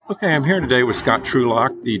Okay, I'm here today with Scott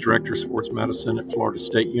Trulock, the Director of Sports Medicine at Florida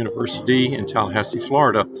State University in Tallahassee,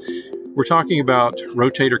 Florida. We're talking about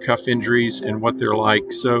rotator cuff injuries and what they're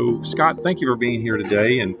like. So, Scott, thank you for being here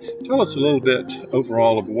today, and tell us a little bit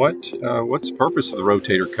overall of what's the purpose of the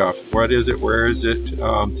rotator cuff. What is it? Where is it?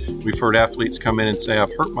 We've heard athletes come in and say,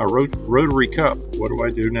 "I've hurt my rotary cuff. What do I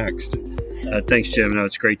do next?" Thanks, Jim. No,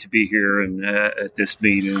 it's great to be here and at this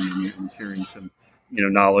meeting and sharing some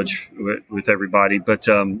knowledge with everybody. But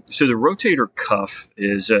so the rotator cuff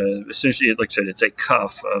is essentially, like I said, it's a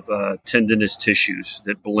cuff of tendinous tissues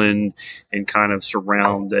that blend and kind of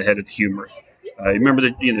surround the head of the humerus. Remember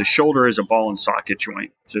that the shoulder is a ball and socket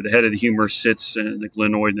joint. So the head of the humerus sits in the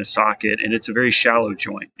glenoid in the socket, and it's a very shallow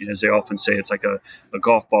joint. And as they often say, it's like a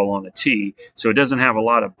golf ball on a tee. So it doesn't have a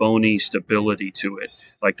lot of bony stability to it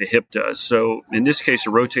like the hip does. So in this case,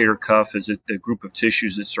 a rotator cuff is a group of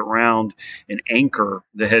tissues that surround and anchor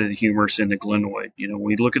the head of the humerus in the glenoid. When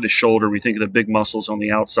we look at the shoulder, we think of the big muscles on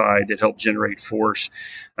the outside that help generate force.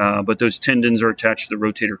 But those tendons are attached to the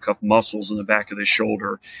rotator cuff muscles in the back of the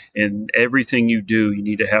shoulder. And everything you do, you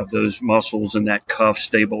need to have those muscles and that cuff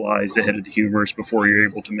stabilize the head of the humerus before you're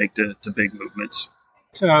able to make the big movements.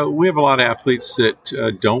 We have a lot of athletes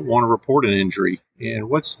that don't want to report an injury.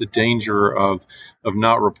 And what's the danger of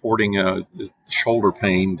not reporting a shoulder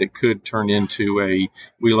pain that could turn into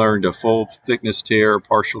we learned a full thickness tear,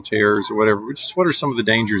 partial tears, or whatever? What are some of the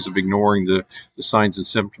dangers of ignoring the signs and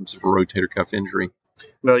symptoms of a rotator cuff injury?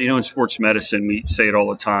 Well, in sports medicine, we say it all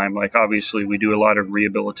the time. Like, obviously, we do a lot of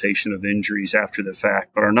rehabilitation of injuries after the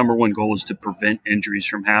fact, but our number one goal is to prevent injuries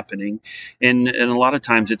from happening. And a lot of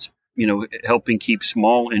times it's helping keep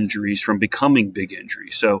small injuries from becoming big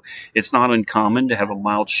injuries. So it's not uncommon to have a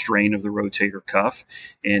mild strain of the rotator cuff.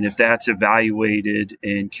 And if that's evaluated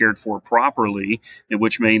and cared for properly,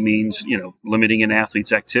 which may means, limiting an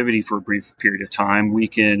athlete's activity for a brief period of time, we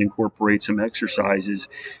can incorporate some exercises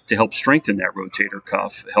to help strengthen that rotator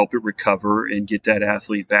cuff, help it recover and get that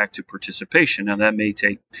athlete back to participation. Now that may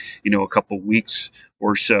take, a couple weeks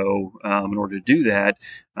or so in order to do that.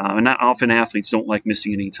 And not often athletes don't like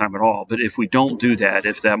missing any time at all. But if we don't do that,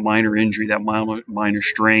 if that minor injury, that minor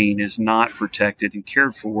strain is not protected and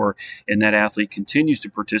cared for, and that athlete continues to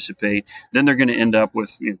participate, then they're going to end up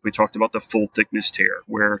with, we talked about the full thickness tear,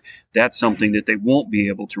 where that's something that they won't be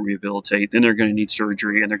able to rehabilitate. Then they're going to need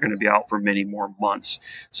surgery and they're going to be out for many more months.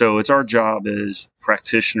 So it's our job as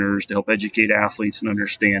practitioners to help educate athletes and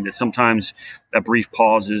understand that sometimes a brief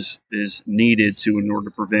pause is needed in order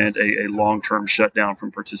to prevent a long-term shutdown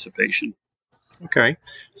from participation. Okay.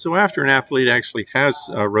 So after an athlete actually has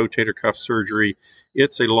rotator cuff surgery,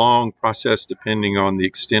 it's a long process depending on the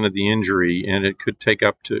extent of the injury, and it could take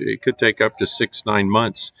up to 6-9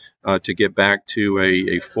 months to get back to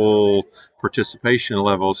a full participation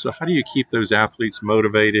level. So how do you keep those athletes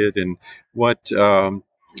motivated, and what's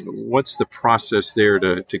the process there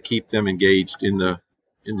to keep them engaged in the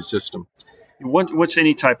system? Once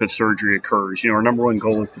any type of surgery occurs, our number one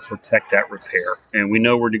goal is to protect that repair. And we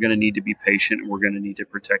know we're going to need to be patient and we're going to need to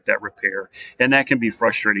protect that repair. And that can be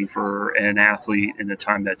frustrating for an athlete in the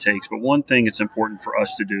time that takes. But one thing it's important for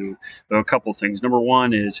us to do, a couple of things. Number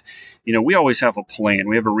one is, we always have a plan.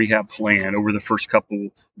 We have a rehab plan over the first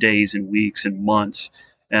couple days and weeks and months.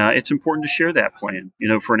 It's important to share that plan,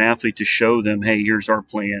 for an athlete to show them, hey, here's our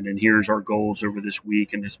plan and here's our goals over this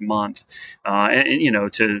week and this month.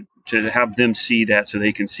 To have them see that so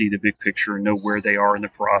they can see the big picture and know where they are in the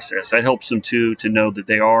process. That helps them too, to know that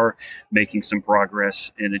they are making some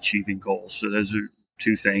progress in achieving goals. So those are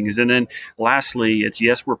two things. And then lastly, it's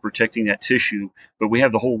yes, we're protecting that tissue, but we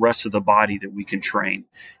have the whole rest of the body that we can train.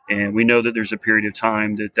 And we know that there's a period of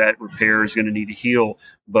time that repair is going to need to heal,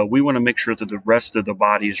 but we want to make sure that the rest of the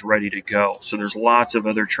body is ready to go. So there's lots of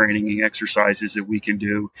other training and exercises that we can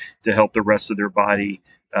do to help the rest of their body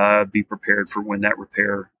be prepared for when that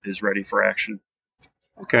repair is ready for action.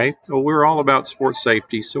 Okay, well, we're all about sports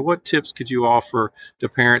safety. So what tips could you offer to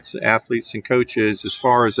parents, athletes, and coaches as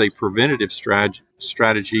far as a preventative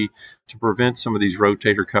strategy to prevent some of these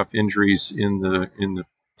rotator cuff injuries in the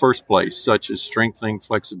first place, such as strengthening,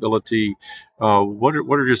 flexibility? What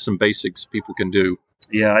are just some basics people can do?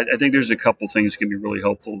 Yeah, I think there's a couple things that can be really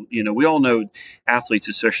helpful. We all know athletes,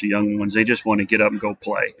 especially young ones, they just want to get up and go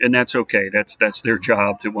play. And that's okay. That's their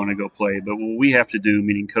job to want to go play. But what we have to do,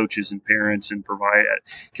 meaning coaches and parents and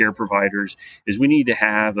care providers, is we need to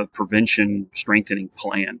have a prevention strengthening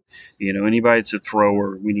plan. Anybody that's a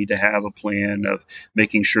thrower, we need to have a plan of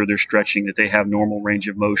making sure they're stretching, that they have normal range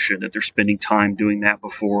of motion, that they're spending time doing that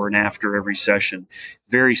before and after every session.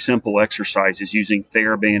 very simple exercises using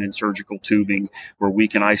TheraBand and surgical tubing where we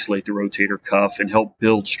can isolate the rotator cuff and help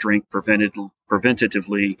build strength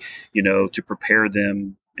preventatively, to prepare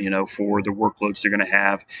them, for the workloads they're going to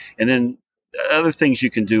have. And then other things you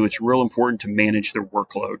can do, it's real important to manage their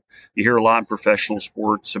workload. You hear a lot in professional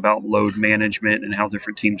sports about load management and how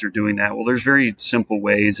different teams are doing that. Well, there's very simple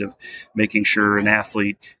ways of making sure an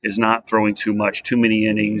athlete is not throwing too many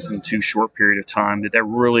innings in too short period of time, that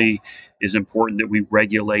really is important, that we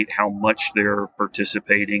regulate how much they're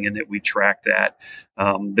participating and that we track that.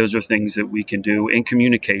 Those are things that we can do. And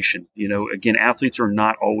communication, again, athletes are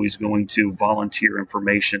not always going to volunteer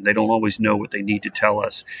information. They don't always know what they need to tell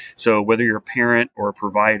us. So whether you're a parent or a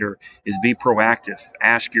provider, is be proactive.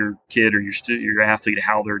 Ask your kid or your athlete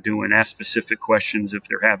how they're doing. Ask specific questions if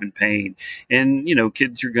they're having pain. And,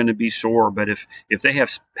 kids are going to be sore, but if they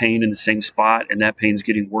have pain in the same spot and that pain's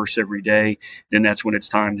getting worse every day, then that's when it's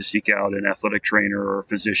time to seek out an athletic trainer or a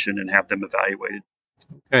physician and have them evaluated.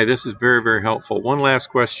 Okay, this is very, very helpful. One last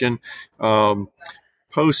question.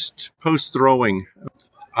 Post throwing,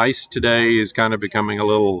 ice today is kind of becoming a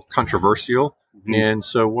little controversial. Mm-hmm. And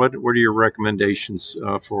so what are your recommendations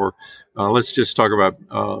for, let's just talk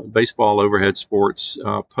about baseball overhead sports,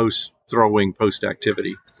 post throwing, post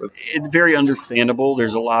activity? It's very understandable.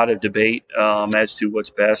 There's a lot of debate as to what's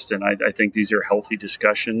best. And I think these are healthy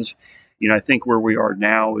discussions. I think where we are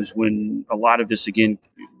now is when a lot of this, again,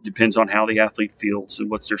 depends on how the athlete feels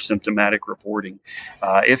and what's their symptomatic reporting.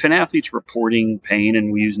 If an athlete's reporting pain,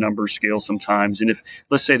 and we use numbers scale sometimes, and if,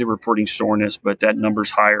 let's say they're reporting soreness, but that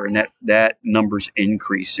number's higher and that number's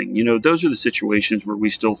increasing, those are the situations where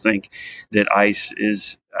we still think that ice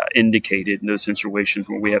is indicated in those situations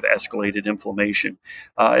where we have escalated inflammation.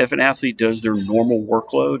 If an athlete does their normal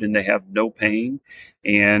workload and they have no pain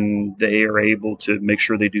and they are able to make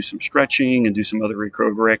sure they do some stretching and do some other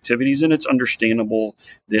recovery activities, then it's understandable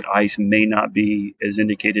that ice may not be as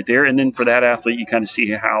indicated there. And then for that athlete, you kind of see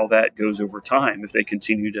how that goes over time. If they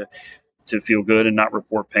continue to feel good and not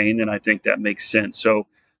report pain, then I think that makes sense. So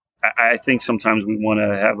I think sometimes we want to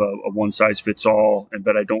have a one-size-fits-all,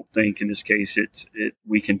 but I don't think in this case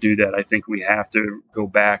we can do that. I think we have to go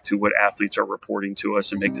back to what athletes are reporting to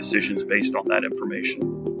us and make decisions based on that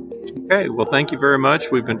information. Okay, well, thank you very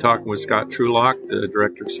much. We've been talking with Scott Trulock, the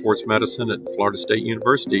Director of Sports Medicine at Florida State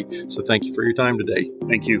University. So thank you for your time today.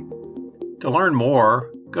 Thank you. To learn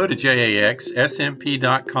more, go to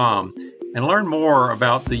jaxsmp.com and learn more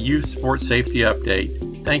about the Youth Sports Safety Update.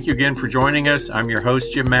 Thank you again for joining us. I'm your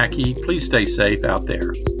host, Jim Mackey. Please stay safe out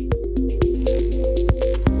there.